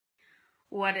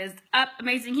What is up,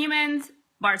 amazing humans?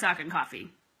 Bar Talk and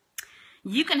Coffee.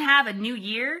 You can have a new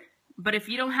year, but if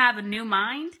you don't have a new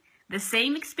mind, the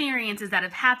same experiences that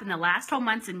have happened the last 12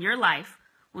 months in your life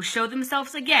will show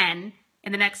themselves again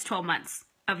in the next 12 months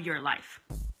of your life.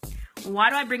 Why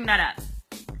do I bring that up?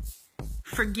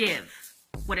 Forgive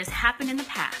what has happened in the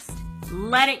past.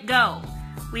 Let it go.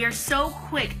 We are so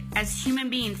quick as human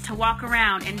beings to walk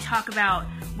around and talk about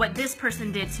what this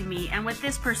person did to me and what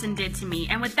this person did to me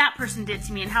and what that person did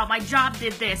to me and how my job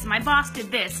did this and my boss did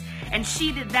this and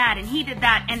she did that and he did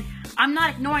that. And I'm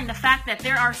not ignoring the fact that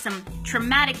there are some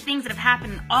traumatic things that have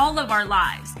happened in all of our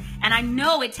lives. And I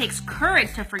know it takes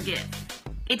courage to forgive.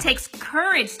 It takes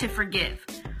courage to forgive.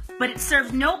 But it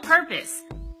serves no purpose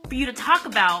for you to talk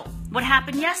about what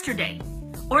happened yesterday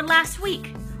or last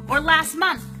week or last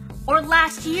month or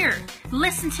last year.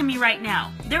 Listen to me right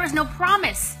now. There is no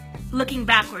promise looking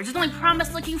backwards. There's only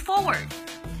promise looking forward.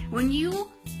 When you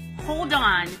hold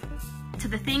on to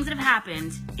the things that have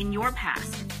happened in your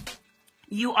past,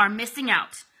 you are missing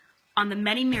out on the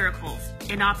many miracles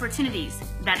and opportunities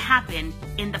that happen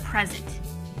in the present.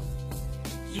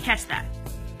 Did you catch that?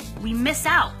 We miss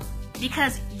out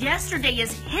because yesterday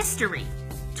is history.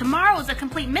 Tomorrow is a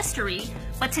complete mystery,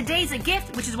 but today's a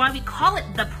gift, which is why we call it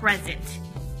the present.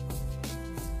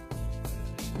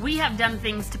 We have done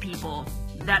things to people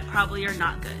that probably are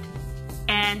not good.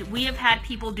 And we have had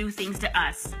people do things to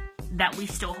us that we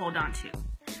still hold on to.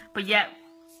 But yet,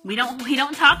 we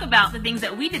don't talk about the things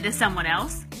that we did to someone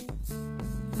else.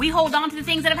 We hold on to the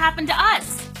things that have happened to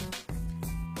us.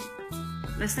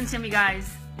 Listen to me,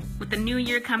 guys. With the new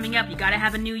year coming up, you gotta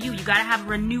have a new you. You gotta have a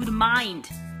renewed mind.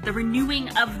 The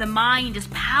renewing of the mind is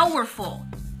powerful.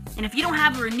 And if you don't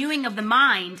have a renewing of the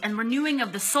mind and renewing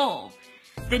of the soul,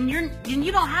 then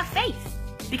you don't have faith.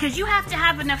 Because you have to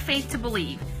have enough faith to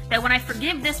believe that when I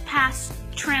forgive this past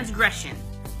transgression,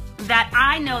 that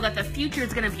I know that the future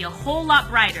is going to be a whole lot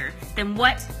brighter than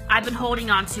what I've been holding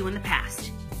on to in the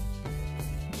past.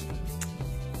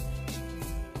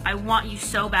 I want you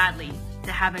so badly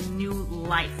to have a new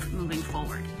life moving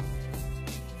forward.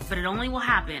 But it only will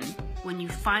happen when you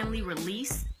finally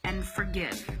release and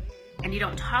forgive. And you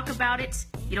don't talk about it.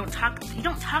 You don't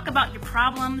talk about your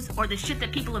problems or the shit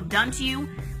that people have done to you.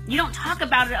 You don't talk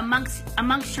about it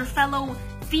amongst your fellow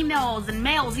females and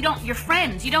males. Your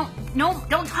friends.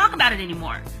 Don't talk about it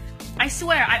anymore. I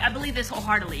swear, I believe this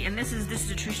wholeheartedly, and this is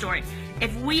a true story.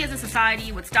 If we as a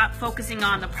society would stop focusing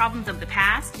on the problems of the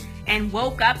past and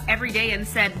woke up every day and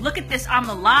said, look at this, I'm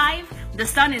alive, the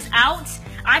sun is out,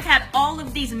 I've had all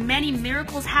of these many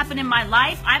miracles happen in my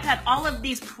life, I've had all of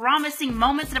these promising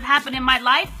moments that have happened in my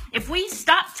life. If we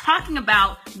stop talking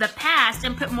about the past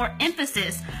and put more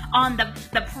emphasis on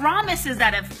the promises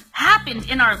that have happened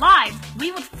in our lives,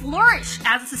 we would flourish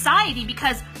as a society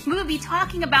because we would be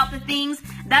talking about the things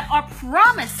that are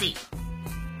promising.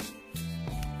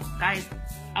 Guys,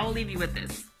 I will leave you with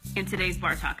this in today's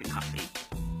Bar Talk and Coffee.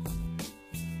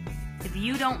 If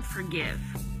you don't forgive,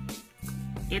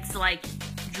 it's like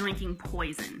drinking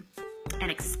poison and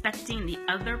expecting the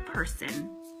other person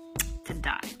to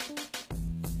die.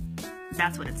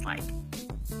 That's what it's like.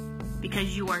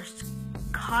 Because you are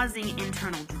causing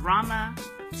internal drama,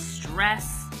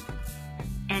 stress,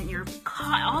 and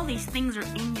all these things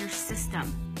are in your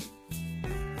system.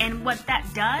 And what that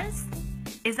does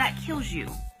is that kills you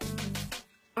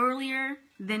earlier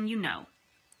than you know.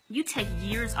 You take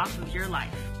years off of your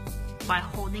life by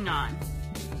holding on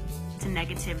to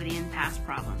negativity and past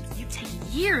problems. You take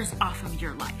years off of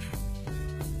your life.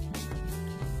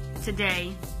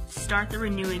 Today, start the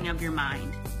renewing of your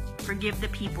mind. Forgive the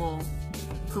people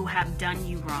who have done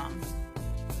you wrong.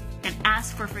 And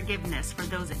ask for forgiveness for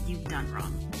those that you've done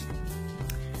wrong.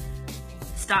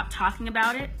 Stop talking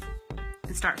about it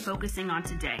and start focusing on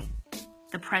today.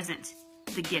 The present,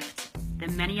 the gift, the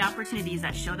many opportunities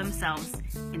that show themselves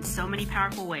in so many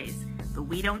powerful ways, but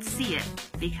we don't see it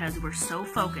because we're so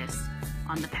focused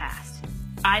on the past.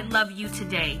 I love you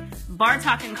today. Bar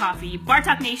Talk and Coffee, Bar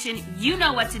Talk Nation, you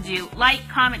know what to do. Like,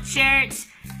 comment, share it.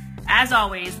 As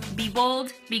always, be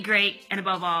bold, be great, and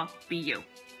above all, be you.